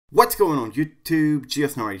What's going on YouTube?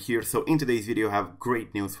 Unc0ver right here. So in today's video I have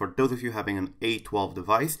great news for those of you having an A12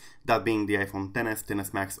 device, that being the iPhone XS,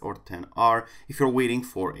 XS Max or XR, if you're waiting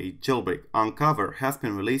for a jailbreak. Unc0ver has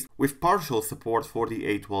been released with partial support for the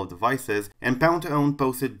A12 devices, and Pound2Own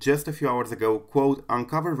posted just a few hours ago, quote,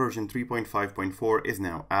 Unc0ver version 3.5.4 is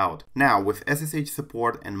now out. Now with SSH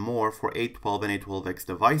support and more for A12 and A12X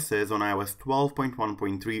devices on iOS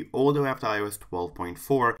 12.1.3 all the way up to iOS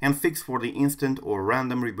 12.4, and fix for the instant or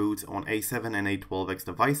random reboots on A7 and A12X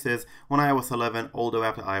devices on iOS 11 all the way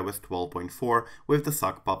up to iOS 12.4 with the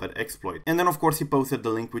sock puppet exploit. And then of course he posted the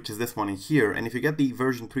link, which is this one in here, and if you get the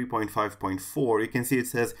version 3.5.4 you can see it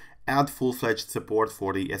says add full-fledged support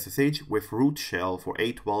for the SSH with root shell for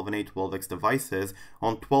A12 and A12X devices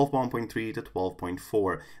on 12.1.3 to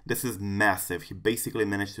 12.4. This is massive. He basically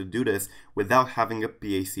managed to do this without having a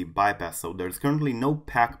PAC bypass. So there's currently no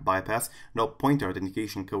PAC bypass, no pointer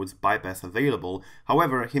authentication codes bypass available.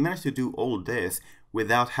 However, he managed to do all this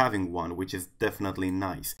without having one, which is definitely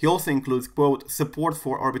nice. He also includes, quote, support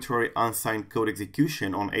for arbitrary unsigned code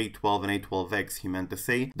execution on A12 and A12X, he meant to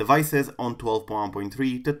say, devices on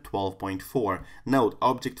 12.1.3 to 12.4. Note,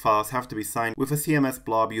 object files have to be signed with a CMS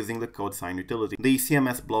blob using the code sign utility. The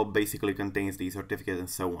CMS blob basically contains the certificate and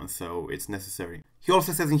so on, so it's necessary. He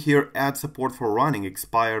also says in here, add support for running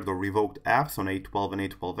expired or revoked apps on A12 and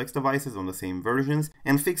A12X devices on the same versions,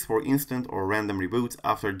 and fix for instant or random reboots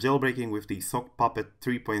after jailbreaking with the sock puppet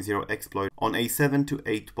 3.0 exploit on A7 to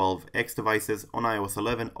A12X devices on iOS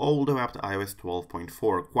 11 all the way up to iOS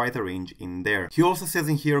 12.4, quite a range in there. He also says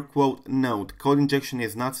in here, quote, note, code injection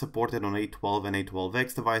is not supported on A12 and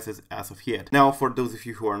A12X devices as of yet. Now, for those of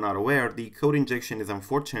you who are not aware, the code injection is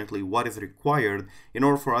unfortunately what is required in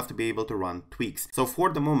order for us to be able to run tweaks. So for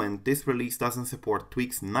the moment, this release doesn't support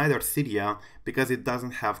tweaks, neither Cydia, because it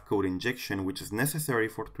doesn't have code injection, which is necessary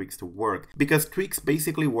for tweaks to work. Because tweaks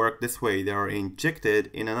basically work this way, they are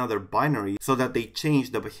injected in another binary so that they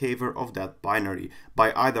change the behavior of that binary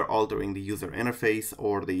by either altering the user interface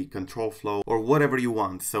or the control flow or whatever you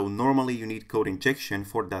want. So normally you need code injection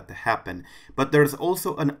for that to happen. But there's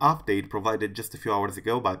also an update provided just a few hours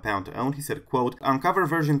ago by Pound2Own. He said, quote, Unc0ver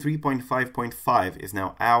version 3.5.5 is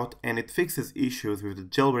now out and it fixes issues with the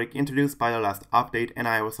jailbreak introduced by the last update and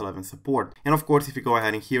iOS 11 support. And of course, if you go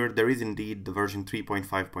ahead and here, there is indeed the version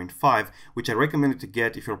 3.5.5, which I recommend you to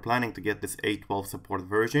get if you're planning to get this A12 support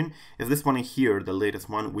version, is this one in here, the latest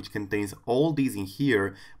one, which contains all these in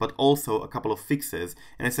here, but also a couple of fixes.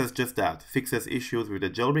 And it says just that, fixes issues with the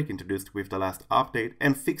jailbreak introduced with the last update,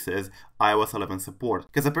 and fixes iOS 11 support.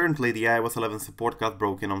 Because apparently the iOS 11 support got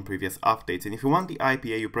broken on previous updates. And if you want the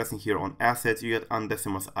IPA, you press in here on assets, you get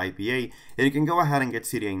Undecimus IPA, and you can go ahead and get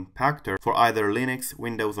Cydia Impactor for either Linux,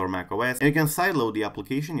 Windows or Mac OS, and you can sideload the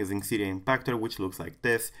application using Cydia Impactor, which looks like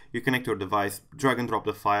this. You connect your device, drag and drop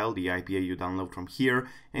the file, the IPA you download from here,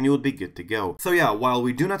 and you would be good to go. So yeah, while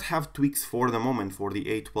we do not have tweaks for the moment for the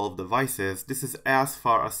A12 devices, this is as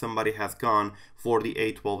far as somebody has gone for the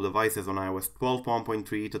A12 devices on iOS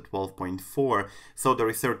 12.1.3 to 12.4, so the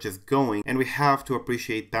research is going, and we have to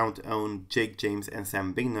appreciate Pound2Own, Jake James and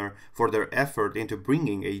Sam Bigner for their effort into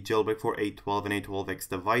bringing a jailbreak for A12 and A12X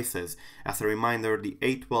devices. As a reminder, the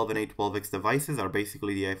A12 and A12X devices are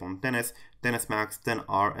basically the iPhone XS, XS Max,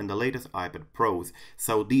 XR and the latest iPad Pros,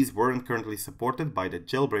 so these weren't currently supported by the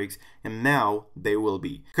jailbreaks, and now they will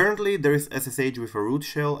be. Currently there is SSH with a root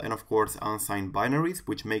shell and of course unsigned binaries,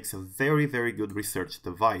 which makes a very good research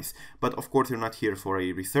device. But of course you're not here for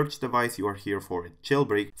a research device, you are here for a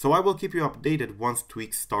jailbreak, so I will keep you updated once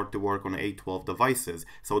tweaks start to work on A12 devices,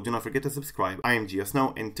 so do not forget to subscribe. I am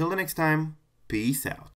Unc0ver, until the next time, peace out.